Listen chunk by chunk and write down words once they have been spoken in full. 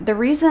The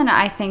reason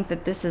I think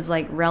that this is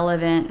like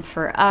relevant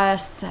for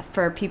us,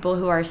 for people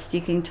who are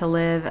seeking to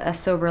live a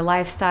sober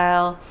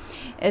lifestyle,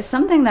 is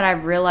something that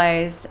I've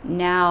realized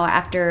now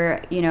after,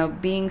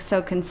 being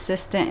so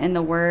consistent in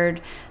the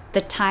word.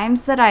 The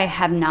times that I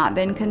have not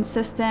been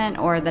consistent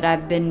or that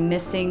I've been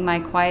missing my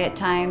quiet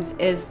times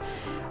is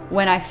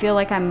when I feel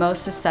like I'm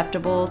most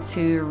susceptible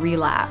to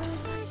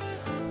relapse.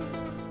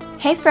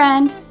 Hey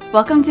friend,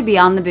 welcome to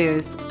Beyond the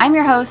Booze. I'm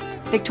your host,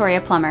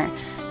 Victoria Plummer,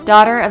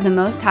 daughter of the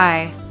Most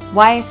High,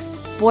 wife,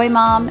 boy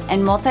mom,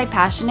 and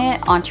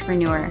multi-passionate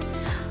entrepreneur.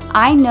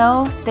 I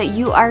know that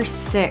you are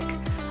sick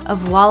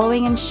of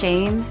wallowing in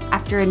shame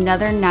after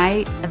another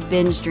night of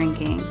binge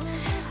drinking.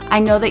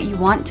 I know that you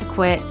want to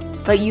quit,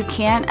 but you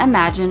can't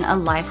imagine a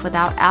life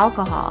without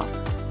alcohol.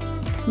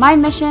 My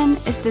mission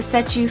is to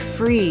set you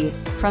free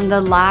from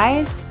the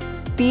lies,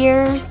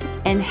 fears,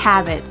 and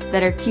habits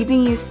that are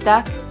keeping you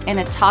stuck in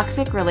a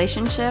toxic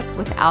relationship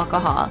with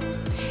alcohol.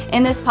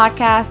 In this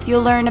podcast,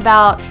 you'll learn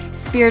about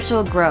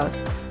spiritual growth,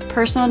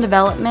 personal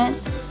development,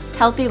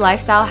 healthy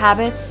lifestyle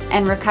habits,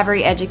 and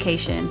recovery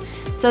education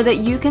so that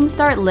you can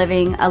start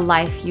living a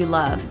life you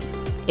love.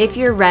 If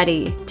you're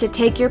ready to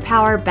take your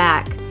power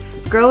back,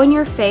 grow in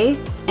your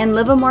faith, and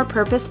live a more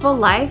purposeful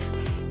life,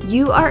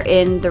 you are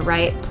in the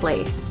right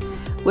place.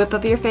 Whip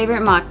up your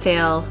favorite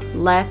mocktail.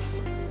 Let's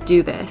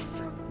do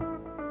this.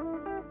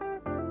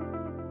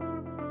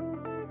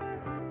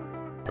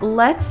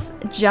 Let's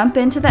jump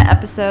into the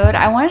episode.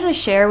 I wanted to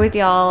share with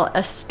y'all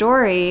a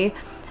story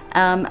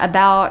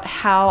about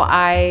how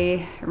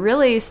I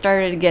really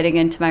started getting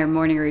into my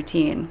morning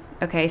routine.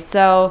 Okay,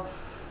 so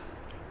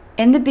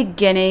in the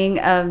beginning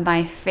of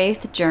my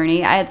faith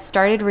journey, I had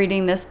started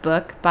reading this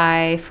book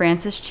by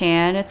Francis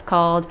Chan. It's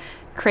called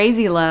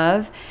Crazy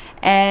Love,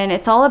 and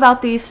it's all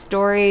about these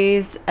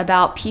stories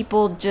about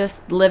people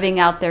just living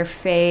out their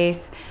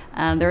faith.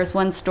 There was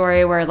one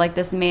story where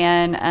this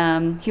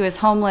man, he was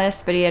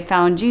homeless, but he had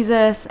found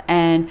Jesus,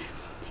 and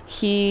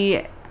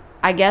he,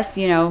 I guess,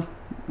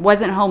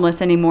 wasn't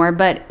homeless anymore,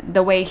 but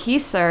the way he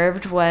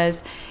served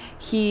was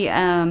he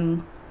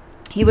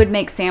would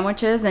make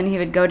sandwiches and he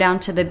would go down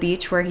to the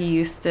beach where he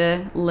used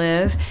to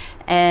live,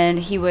 and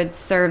he would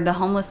serve the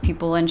homeless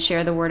people and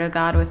share the word of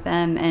God with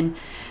them. And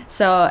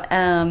so,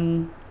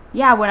 when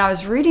I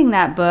was reading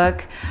that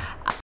book,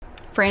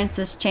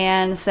 Francis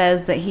Chan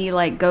says that he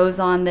goes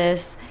on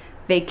this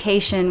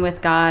vacation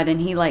with God,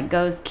 and he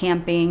goes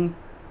camping,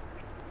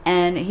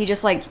 and he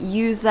just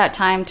used that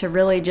time to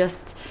really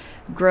just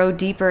grow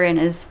deeper in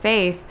his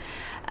faith.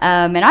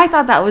 And I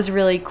thought that was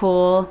really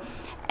cool.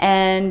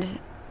 And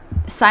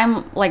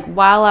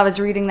while I was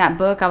reading that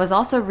book, I was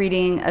also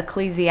reading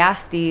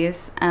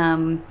Ecclesiastes.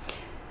 And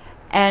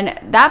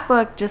that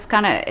book just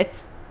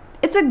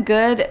it's a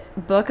good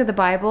book of the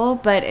Bible,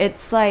 but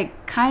it's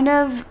kind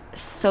of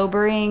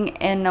sobering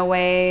in a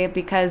way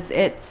because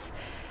it's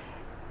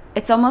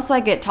almost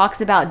like it talks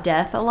about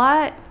death a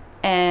lot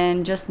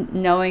and just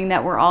knowing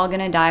that we're all going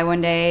to die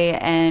one day.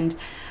 And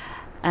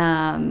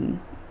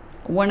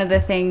one of the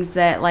things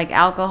that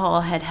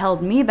alcohol had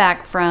held me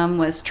back from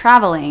was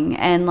traveling.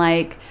 And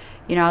I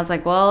was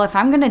well, if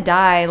I'm going to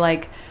die,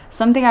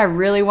 something I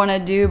really want to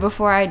do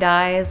before I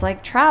die is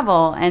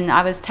travel. And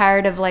I was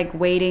tired of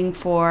waiting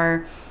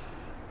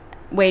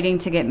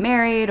to get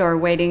married, or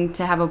waiting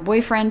to have a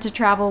boyfriend to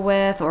travel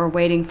with, or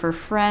waiting for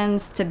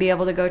friends to be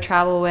able to go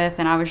travel with.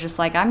 And I was just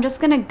I'm just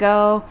going to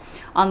go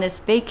on this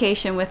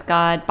vacation with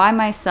God by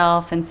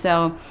myself. And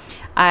so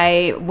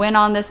I went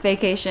on this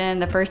vacation,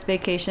 the first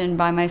vacation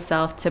by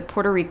myself, to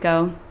Puerto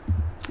Rico.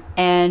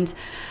 And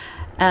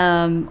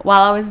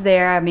while I was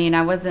there,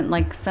 I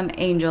wasn't some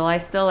angel. I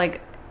still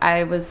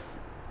I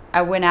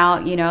went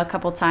out, a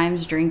couple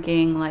times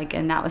drinking,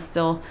 and that was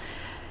still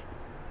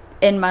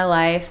in my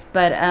life.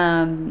 But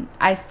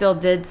I still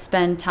did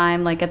spend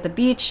time at the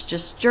beach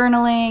just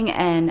journaling.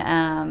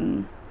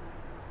 And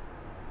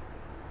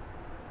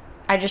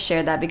I just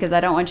shared that because I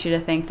don't want you to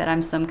think that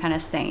I'm some kind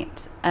of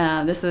saint.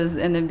 This was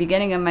in the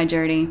beginning of my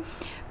journey.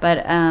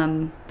 But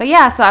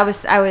yeah, so I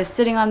was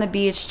sitting on the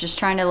beach just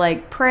trying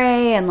to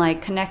pray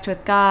and connect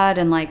with God,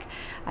 and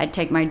I'd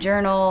take my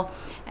journal,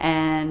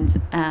 and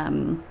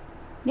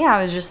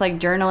I was just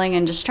journaling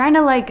and just trying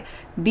to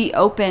be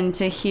open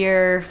to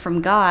hear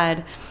from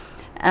God.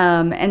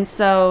 And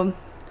so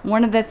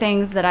one of the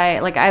things that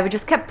I would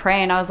just kept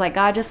praying. I was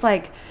God, just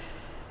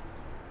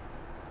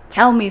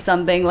tell me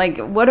something.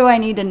 What do I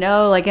need to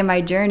know in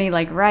my journey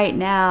right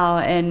now?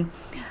 And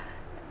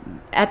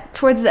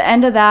towards the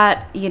end of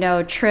that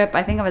trip,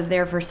 I think I was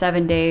there for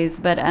 7 days,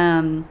 but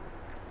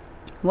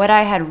what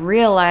I had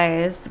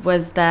realized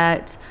was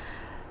that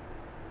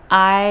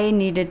I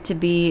needed to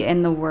be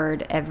in the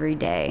Word every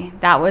day.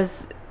 That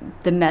was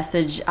the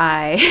message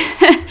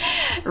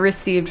I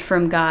received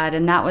from God,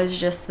 and that was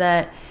just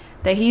that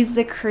He's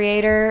the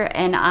Creator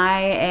and I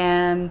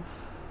am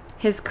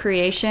His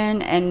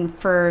creation, and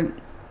for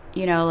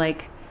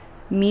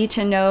me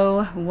to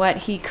know what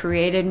He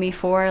created me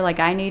for,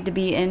 I need to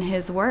be in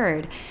His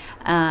Word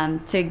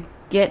to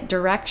get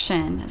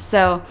direction.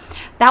 So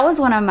that was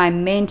one of my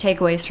main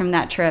takeaways from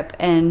that trip.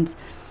 And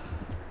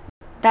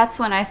that's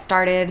when I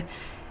started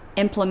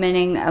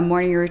implementing a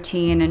morning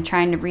routine and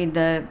trying to read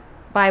the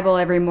Bible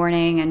every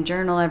morning and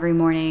journal every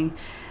morning.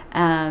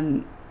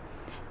 And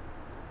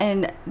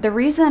the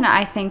reason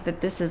I think that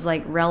this is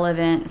like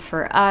relevant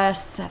for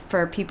us,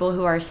 for people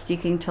who are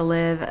seeking to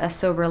live a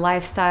sober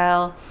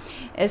lifestyle,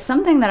 is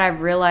something that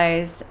I've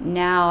realized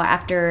now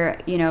after,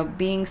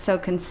 being so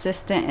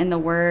consistent in the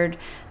Word.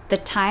 The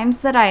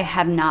times that I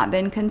have not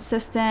been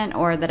consistent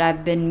or that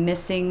I've been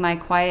missing my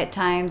quiet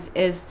times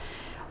is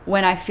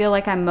when I feel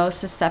like I'm most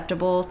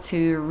susceptible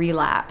to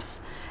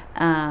relapse.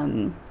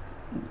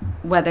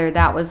 Whether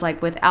that was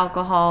like with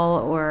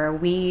alcohol or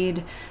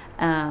weed,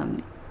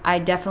 I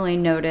definitely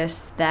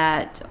notice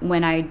that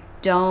when I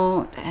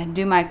don't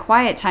do my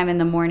quiet time in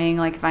the morning,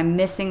 like if I'm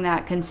missing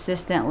that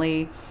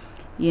consistently,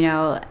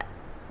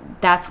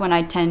 that's when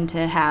I tend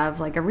to have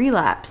like a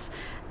relapse.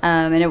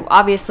 And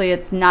obviously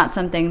it's not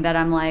something that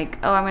I'm like,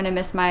 oh, I'm going to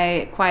miss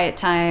my quiet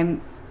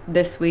time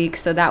this week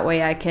so that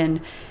way I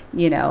can,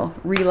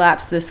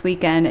 relapse this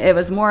weekend. It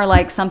was more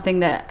like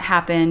something that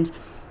happened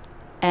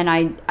and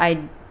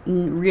I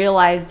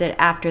realized it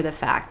after the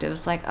fact. It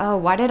was like, oh,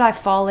 why did I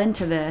fall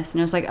into this? And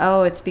it was like,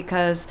 oh, it's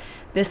because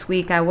this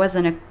week I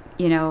wasn't,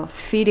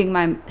 feeding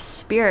my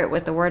spirit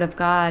with the Word of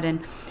God,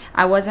 and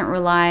I wasn't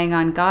relying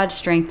on God's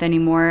strength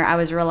anymore. I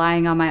was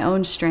relying on my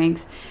own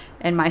strength,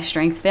 and my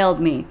strength failed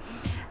me.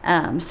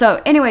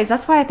 So anyways,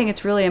 that's why I think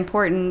it's really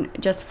important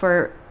just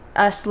for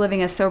us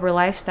living a sober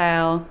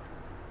lifestyle,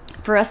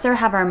 for us to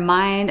have our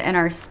mind and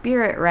our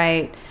spirit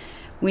right.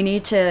 We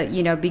need to,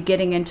 be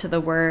getting into the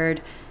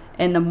Word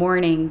in the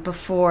morning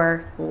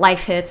before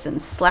life hits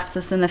and slaps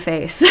us in the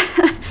face.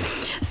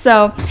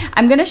 So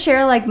I'm going to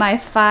share like my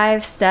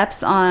 5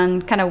 steps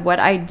on kind of what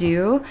I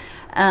do.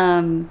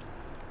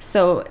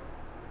 So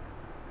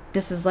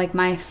this is like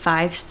my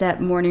 5-step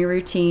morning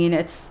routine.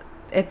 It's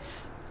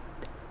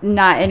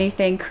not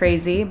anything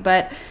crazy,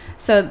 but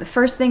so the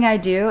first thing I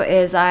do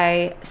is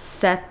I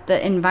set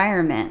the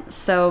environment.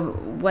 So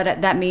what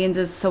that means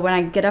is, so when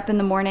I get up in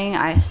the morning,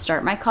 I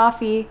start my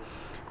coffee,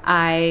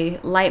 I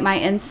light my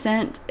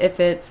incense if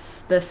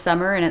it's the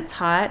summer and it's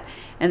hot,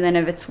 and then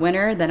if it's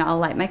winter, then I'll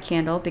light my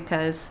candle,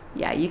 because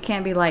you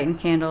can't be lighting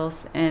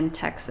candles in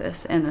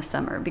Texas in the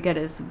summer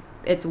because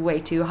it's way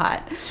too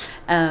hot.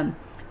 But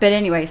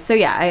anyway, so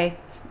I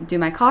do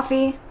my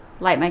coffee,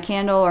 light my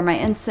candle or my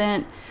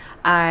incense.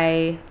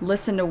 I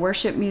listen to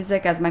worship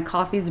music as my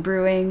coffee's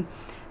brewing.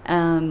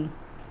 And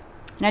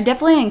I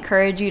definitely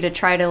encourage you to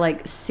try to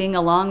like sing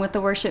along with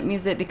the worship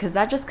music, because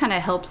that just kind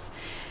of helps,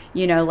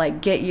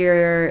 like get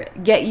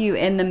you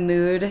in the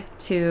mood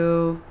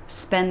to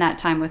spend that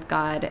time with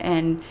God.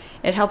 And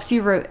it helps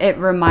you, it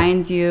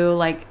reminds you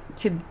like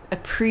to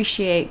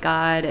appreciate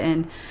God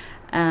and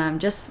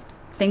just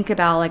think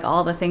about like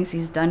all the things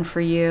He's done for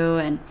you.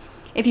 And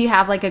if you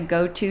have like a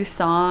go-to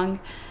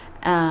song,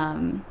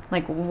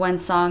 like one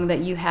song that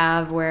you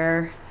have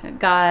where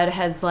God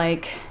has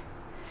like,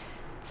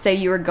 say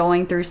you were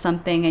going through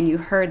something and you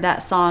heard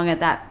that song at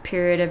that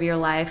period of your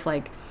life,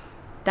 like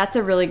that's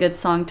a really good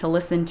song to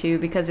listen to,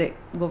 because it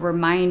will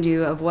remind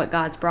you of what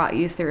God's brought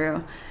you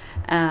through.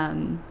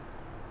 I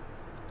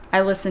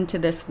listened to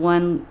this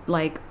one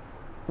like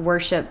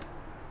worship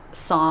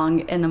song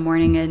in the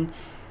morning, and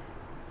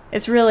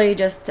it's really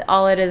just,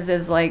 all it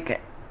is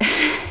like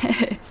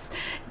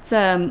it's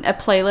a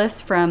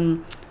playlist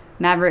from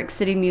Maverick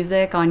City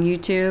Music on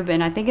YouTube,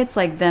 and I think it's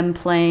like them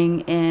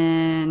playing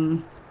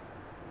in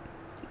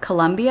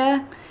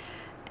Colombia.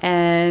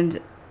 And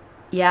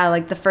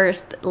like the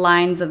first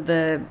lines of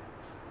the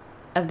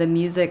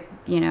music,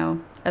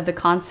 of the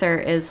concert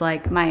is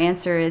like, my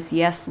answer is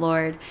yes,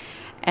 Lord.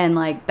 And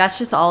like that's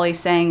just all he's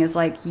saying is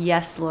like,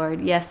 yes,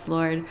 Lord, yes,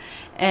 Lord.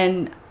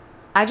 And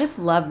I just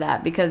love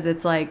that, because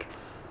it's like,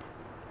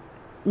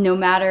 no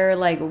matter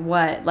like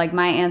what, like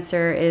my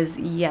answer is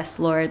yes,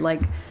 Lord,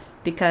 like,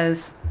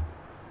 because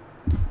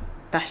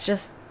that's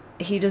just,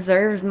 He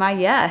deserves my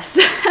yes.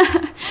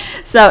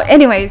 So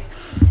anyways,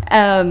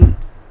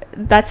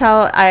 that's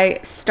how I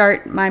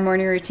start my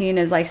morning routine,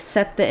 is I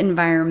set the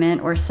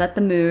environment or set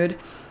the mood.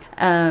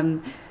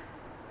 And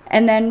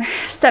then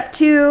step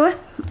 2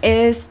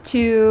 is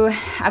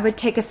I would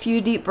take a few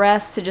deep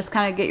breaths to just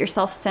kind of get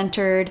yourself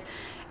centered.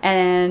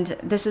 And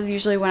this is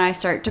usually when I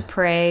start to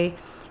pray.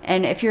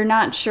 And if you're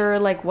not sure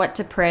like what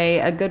to pray,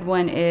 a good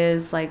one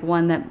is like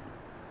one that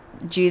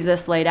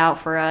Jesus laid out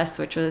for us,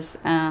 which was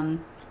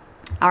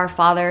Our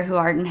Father who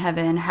art in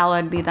heaven,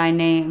 hallowed be thy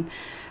name,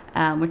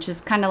 which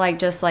is kind of like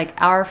just like,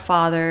 our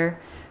Father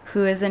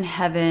who is in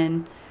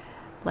heaven,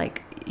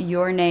 like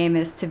your name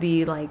is to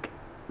be like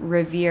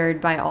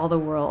revered by all the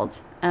world.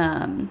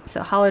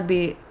 So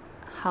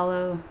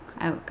oh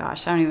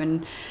gosh, I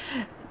don't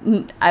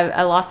even,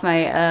 I lost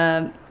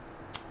my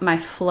my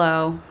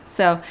flow.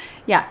 So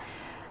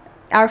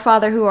our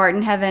Father who art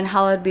in heaven,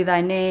 hallowed be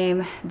thy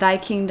name, thy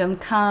kingdom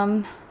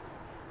come,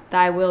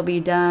 thy will be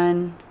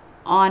done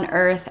on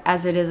earth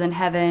as it is in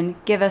heaven.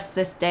 Give us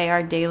this day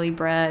our daily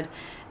bread.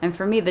 And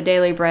for me, the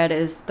daily bread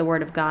is the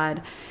Word of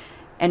God.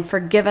 and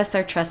forgive us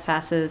our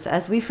trespasses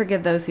as we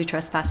forgive those who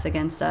trespass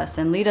against us.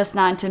 And lead us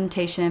not into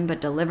temptation,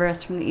 but deliver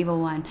us from the evil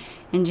one.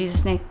 In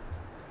Jesus' name,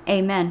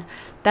 amen.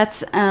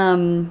 That's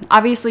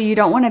obviously you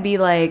don't want to be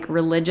like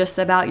religious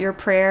about your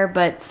prayer,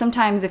 but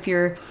sometimes if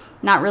you're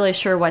not really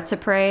sure what to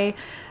pray,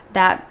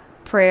 that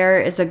prayer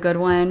is a good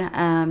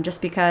one,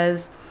 just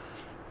because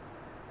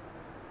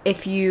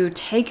if you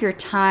take your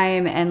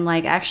time and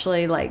like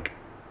actually like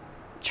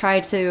try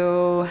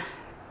to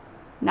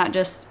not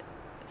just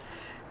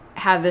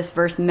have this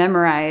verse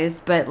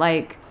memorized, but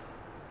like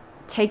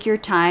take your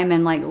time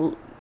and like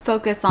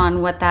focus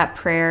on what that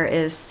prayer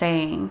is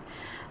saying.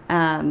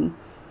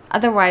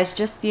 Otherwise,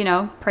 just,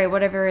 pray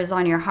whatever is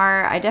on your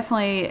heart. I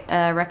definitely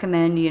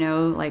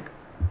recommend, like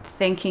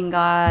thanking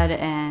God,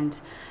 and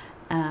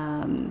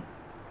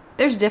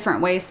there's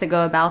different ways to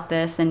go about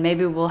this, and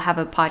maybe we'll have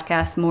a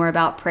podcast more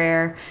about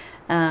prayer.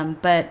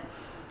 But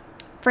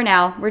for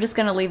now, we're just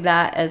going to leave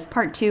that as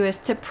part 2 is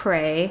to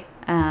pray.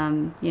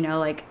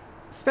 Like,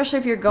 especially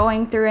if you're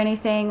going through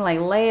anything, like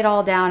lay it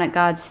all down at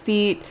God's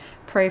feet.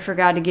 Pray for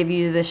God to give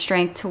you the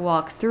strength to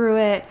walk through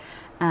it.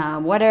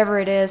 Whatever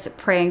it is,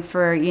 praying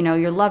for,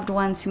 your loved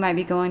ones who might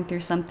be going through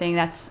something.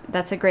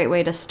 That's a great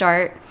way to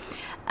start.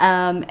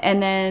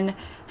 And then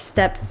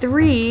step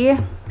 3,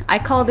 I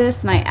call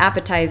this my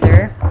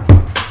appetizer.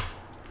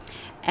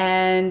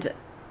 And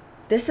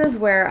this is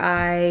where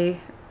I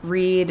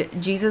read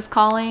Jesus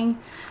Calling.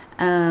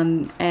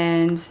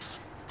 And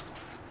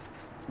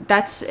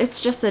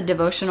it's just a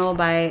devotional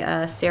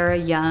by Sarah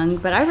Young,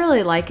 but I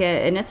really like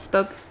it, and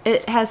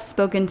it has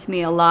spoken to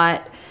me a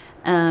lot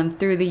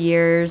through the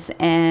years,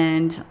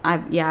 and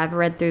I've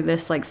read through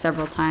this like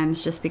several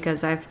times just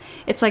because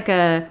it's like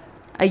a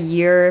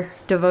year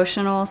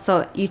devotional,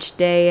 so each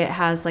day it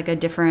has like a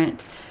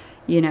different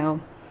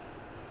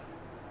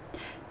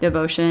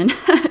devotion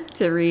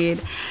to read.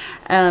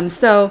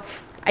 So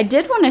I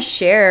did want to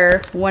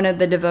share one of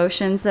the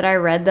devotions that I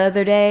read the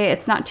other day.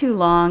 It's not too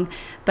long,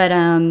 but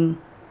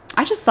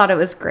I just thought it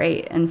was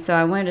great, and so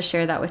I wanted to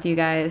share that with you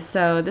guys.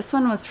 So this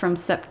one was from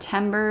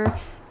September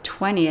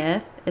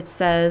 20th. It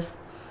says,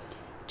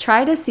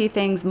 "Try to see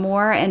things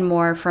more and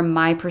more from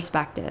my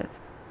perspective.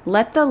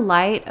 Let the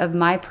light of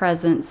my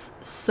presence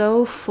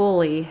so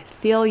fully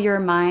fill your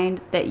mind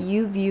that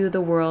you view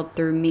the world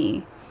through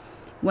me.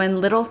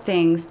 When little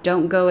things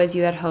don't go as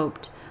you had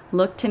hoped,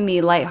 look to me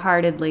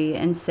lightheartedly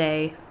and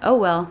say, oh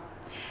well.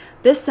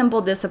 This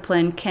simple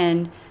discipline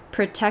can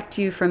protect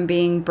you from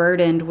being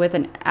burdened with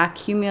an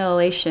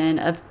accumulation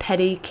of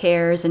petty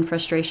cares and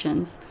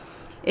frustrations.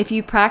 If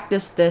you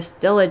practice this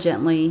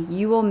diligently,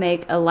 you will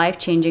make a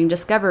life-changing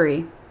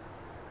discovery.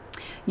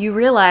 You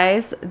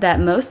realize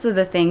that most of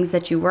the things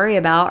that you worry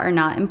about are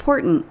not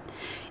important.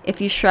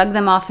 If you shrug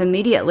them off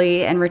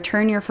immediately and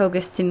return your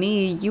focus to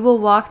me, you will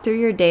walk through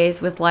your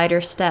days with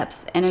lighter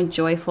steps and a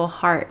joyful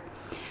heart.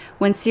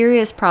 When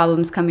serious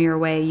problems come your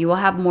way, you will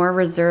have more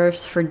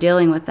reserves for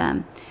dealing with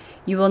them.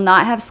 You will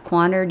not have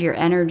squandered your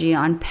energy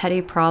on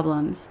petty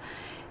problems.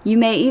 You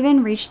may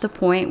even reach the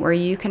point where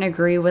you can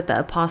agree with the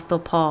Apostle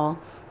Paul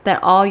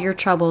that all your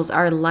troubles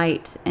are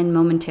light and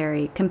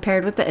momentary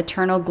compared with the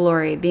eternal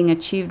glory being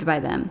achieved by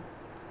them."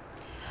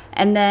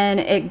 And then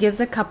it gives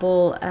a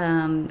couple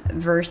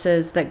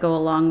verses that go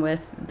along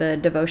with the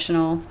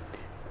devotional.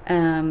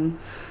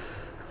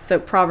 So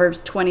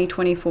Proverbs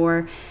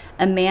 20:24,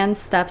 "A man's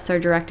steps are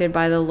directed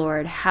by the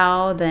Lord.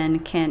 How then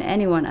can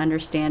anyone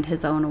understand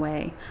his own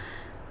way?"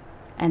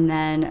 And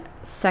then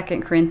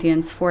 2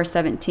 Corinthians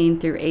 4:17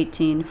 through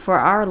 18, "For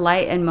our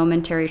light and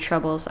momentary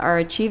troubles are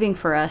achieving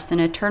for us an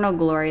eternal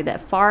glory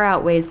that far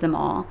outweighs them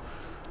all.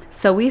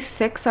 So we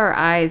fix our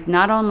eyes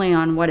not only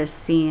on what is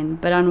seen,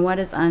 but on what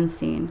is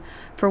unseen.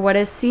 For what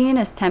is seen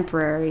is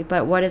temporary,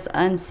 but what is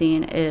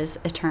unseen is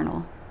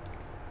eternal."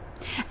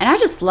 And I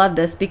just love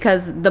this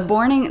because the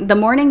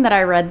morning that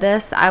I read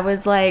this, I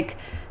was like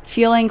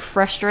feeling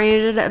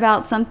frustrated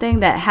about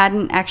something that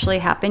hadn't actually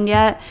happened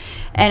yet.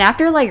 And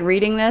after like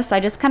reading this, I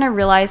just kind of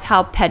realized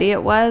how petty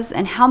it was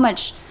and how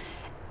much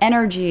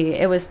energy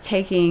it was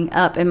taking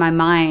up in my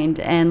mind.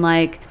 And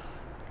like,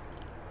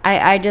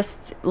 I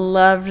just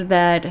loved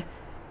that,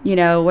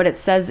 what it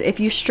says, if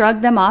you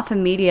shrug them off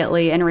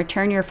immediately and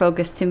return your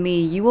focus to me,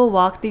 you will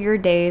walk through your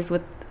days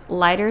with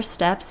lighter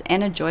steps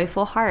and a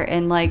joyful heart.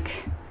 And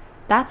like,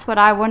 that's what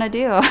I want to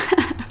do.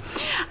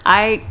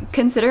 I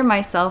consider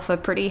myself a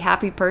pretty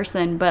happy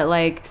person, but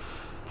like,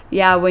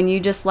 yeah, when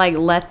you just like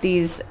let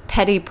these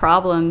petty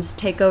problems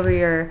take over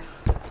your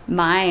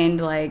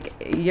mind, like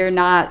you're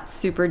not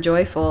super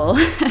joyful.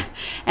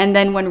 And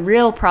then when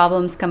real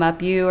problems come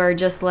up, you are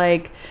just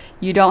like,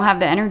 you don't have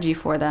the energy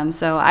for them.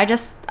 So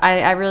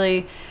I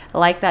really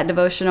like that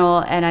devotional.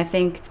 And I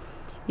think,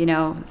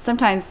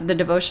 sometimes the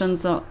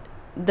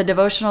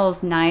devotional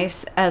is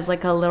nice as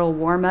like a little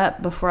warm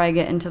up before I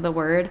get into the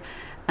word.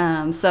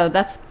 So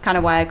that's kind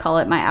of why I call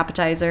it my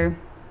appetizer.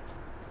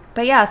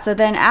 But yeah, so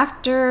then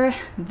after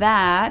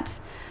that,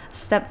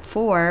 step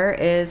 4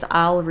 is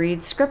I'll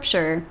read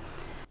scripture.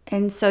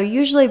 And so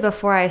usually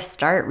before I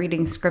start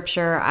reading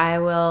scripture, I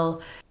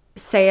will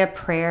say a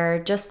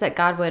prayer just that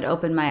God would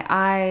open my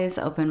eyes,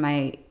 open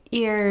my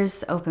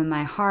ears, open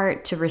my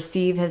heart to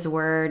receive his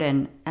word,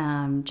 and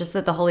just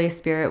that the Holy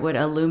Spirit would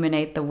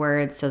illuminate the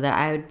word so that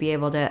I would be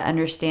able to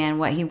understand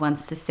what he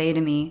wants to say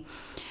to me.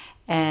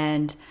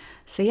 And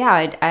so,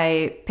 yeah,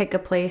 I pick a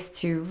place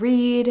to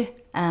read.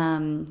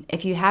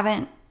 If you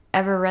haven't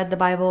ever read the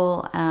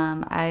Bible,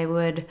 I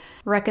would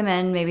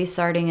recommend maybe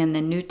starting in the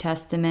New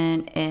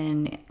Testament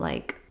in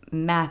like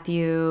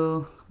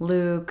Matthew,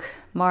 Luke,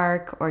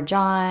 Mark, or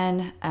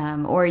John,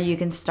 or you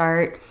can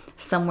start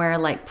somewhere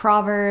like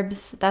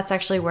Proverbs. That's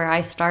actually where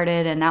I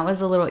started, and that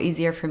was a little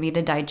easier for me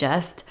to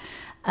digest,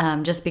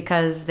 just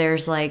because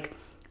there's like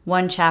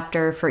one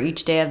chapter for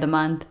each day of the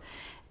month,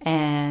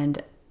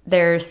 and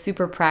they're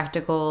super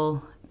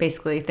practical,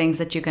 basically things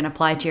that you can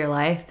apply to your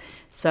life.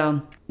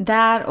 So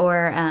that,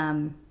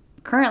 or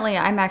currently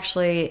I'm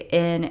actually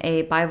in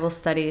a Bible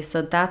study,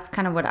 so that's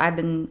kind of what I've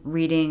been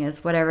reading,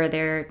 is whatever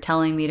they're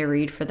telling me to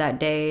read for that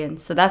day.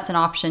 And so that's an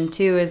option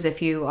too, is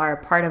if you are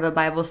part of a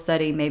Bible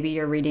study, maybe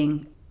you're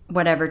reading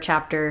whatever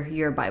chapter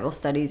your Bible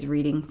study is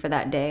reading for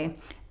that day.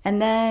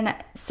 And then,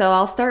 so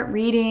I'll start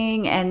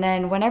reading, and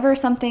then whenever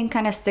something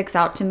kind of sticks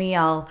out to me,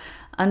 I'll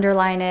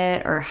underline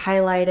it or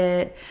highlight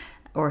it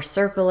or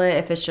circle it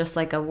if it's just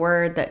like a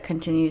word that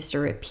continues to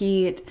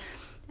repeat.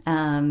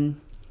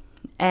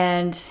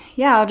 And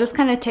yeah, I'll just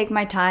kind of take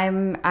my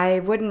time. I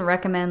wouldn't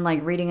recommend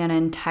like reading an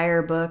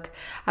entire book.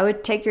 I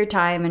would take your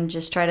time and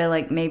just try to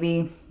like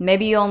maybe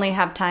you only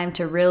have time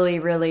to really,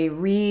 really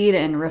read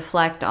and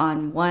reflect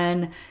on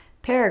one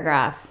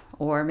paragraph,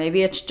 or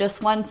maybe it's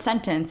just one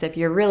sentence if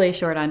you're really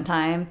short on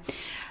time.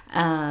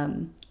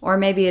 Or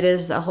maybe it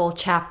is a whole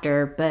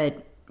chapter,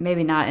 but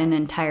maybe not an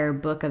entire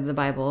book of the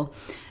Bible.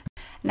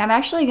 And I'm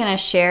actually going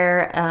to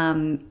share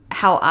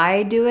how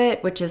I do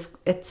it, which is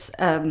it's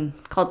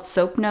called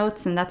Soap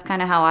Notes, and that's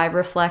kind of how I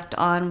reflect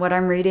on what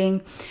I'm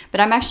reading.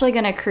 But I'm actually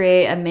going to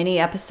create a mini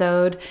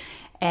episode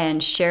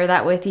and share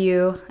that with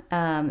you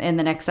in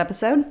the next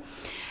episode.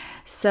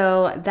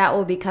 So that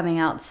will be coming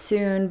out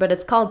soon, but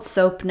it's called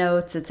Soap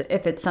Notes.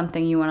 If it's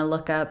something you want to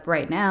look up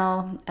right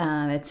now,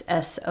 it's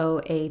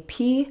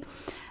SOAP.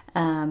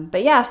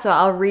 But yeah, so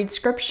I'll read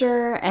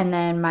scripture, and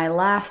then my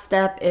last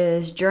step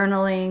is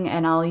journaling,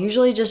 and I'll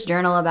usually just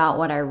journal about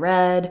what I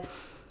read.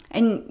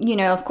 And, you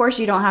know, of course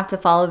you don't have to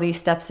follow these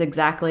steps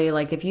exactly.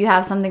 Like if you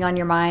have something on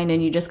your mind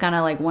and you just kind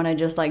of like want to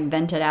just like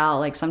vent it out,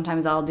 like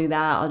sometimes I'll do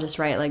that. I'll just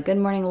write like, "Good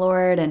morning,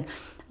 Lord," and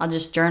I'll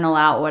just journal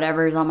out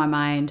whatever's on my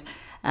mind.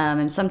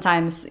 And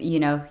sometimes, you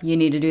know, you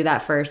need to do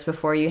that first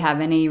before you have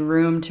any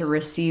room to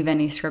receive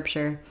any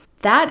scripture.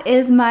 That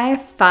is my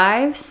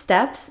 5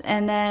 steps.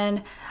 And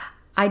then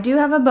I do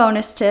have a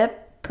bonus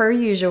tip per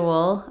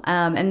usual,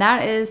 and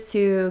that is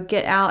to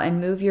get out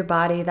and move your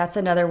body. That's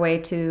another way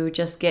to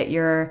just get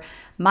your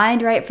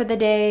mind right for the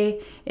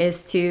day,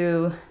 is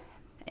to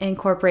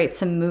incorporate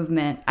some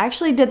movement. I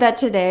actually did that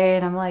today,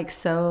 and I'm like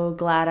so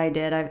glad I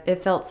did.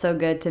 It felt so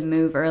good to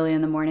move early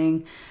in the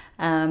morning.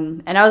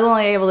 And I was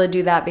only able to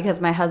do that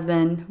because my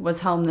husband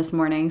was home this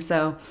morning,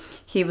 so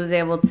he was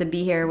able to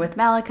be here with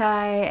Malachi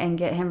and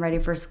get him ready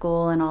for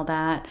school and all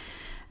that.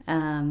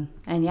 And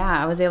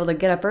yeah, I was able to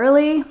get up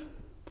early,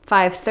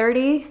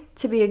 5:30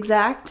 to be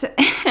exact.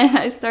 And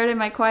I started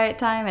my quiet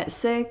time at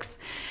 6,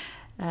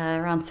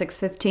 around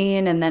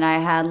 6:15, and then I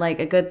had like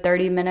a good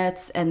 30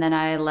 minutes, and then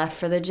I left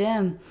for the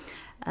gym.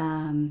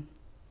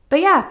 But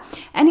yeah,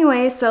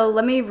 anyway, so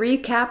let me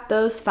recap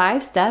those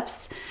 5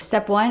 steps.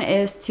 Step 1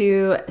 is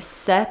to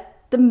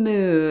set the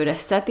mood,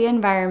 set the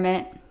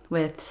environment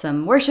with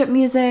some worship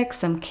music,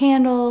 some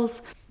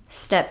candles.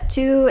 Step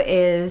 2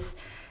 is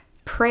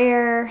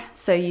prayer.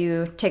 So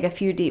you take a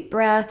few deep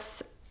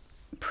breaths,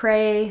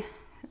 pray,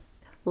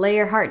 lay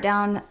your heart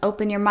down,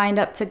 open your mind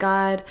up to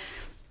God.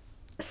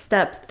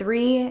 Step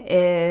 3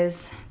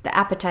 is the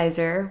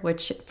appetizer,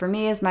 which for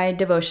me is my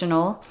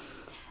devotional.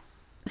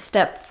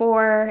 Step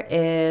 4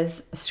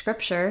 is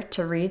scripture,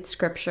 to read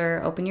scripture,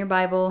 open your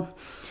Bible.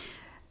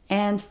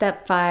 And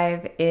step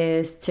 5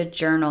 is to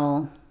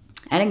journal.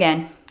 And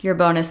again, your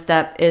bonus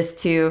step is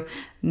to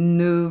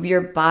move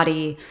your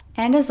body.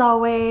 And as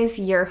always,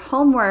 your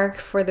homework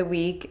for the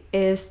week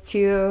is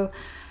to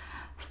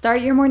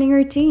start your morning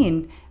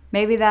routine.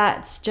 Maybe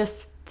that's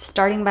just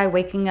starting by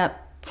waking up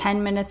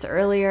 10 minutes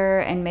earlier,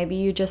 and maybe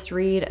you just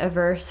read a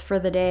verse for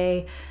the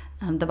day.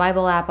 The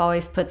Bible app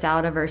always puts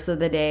out a verse of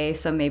the day,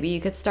 so maybe you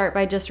could start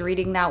by just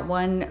reading that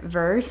one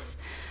verse,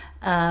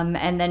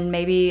 and then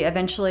maybe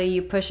eventually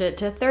you push it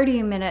to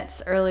 30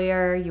 minutes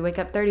earlier. You wake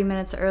up 30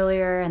 minutes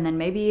earlier, and then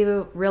maybe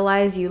you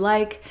realize you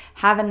like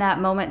having that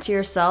moment to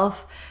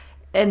yourself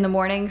in the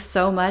morning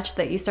so much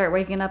that you start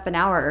waking up an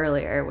hour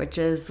earlier, which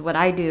is what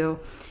I do.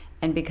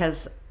 And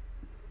because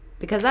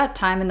that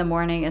time in the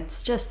morning,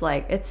 it's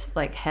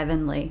like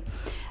heavenly.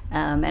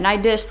 And I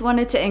just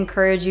wanted to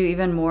encourage you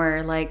even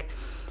more, like,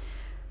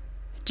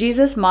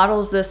 Jesus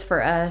models this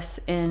for us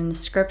in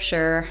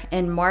scripture.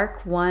 In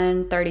Mark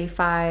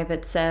 1:35,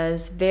 it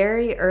says,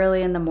 "Very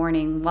early in the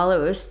morning, while it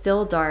was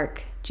still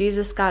dark,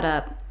 Jesus got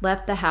up,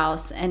 left the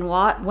house, and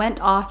went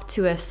off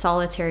to a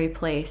solitary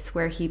place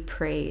where he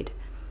prayed.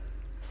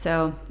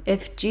 So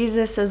if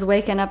Jesus is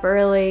waking up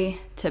early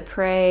to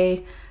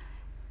pray,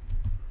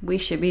 we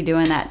should be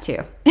doing that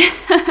too.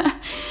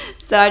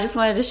 So I just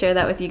wanted to share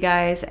that with you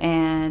guys,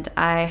 and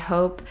I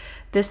hope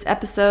this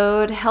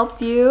episode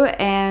helped you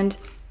and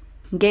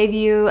gave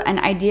you an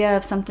idea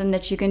of something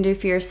that you can do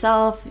for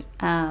yourself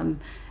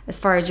as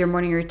far as your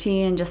morning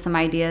routine, just some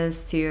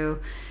ideas to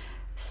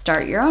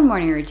start your own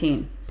morning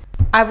routine.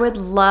 I would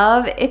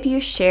love if you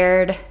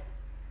shared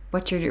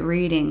what you're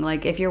reading.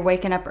 Like if you're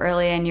waking up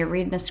early and you're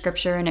reading a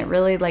scripture and it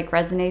really like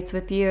resonates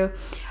with you,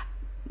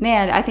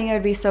 man, I think it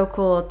would be so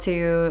cool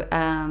to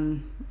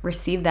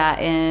receive that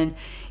in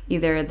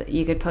either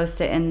you could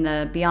post it in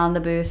the Beyond the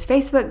Boost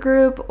Facebook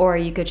group, or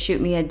you could shoot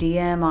me a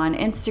DM on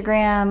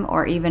Instagram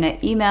or even an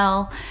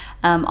email.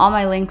 All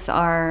my links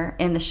are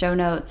in the show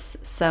notes.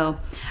 So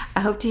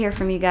I hope to hear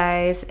from you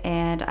guys,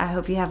 and I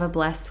hope you have a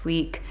blessed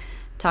week.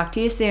 Talk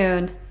to you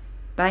soon.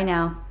 Bye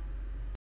now.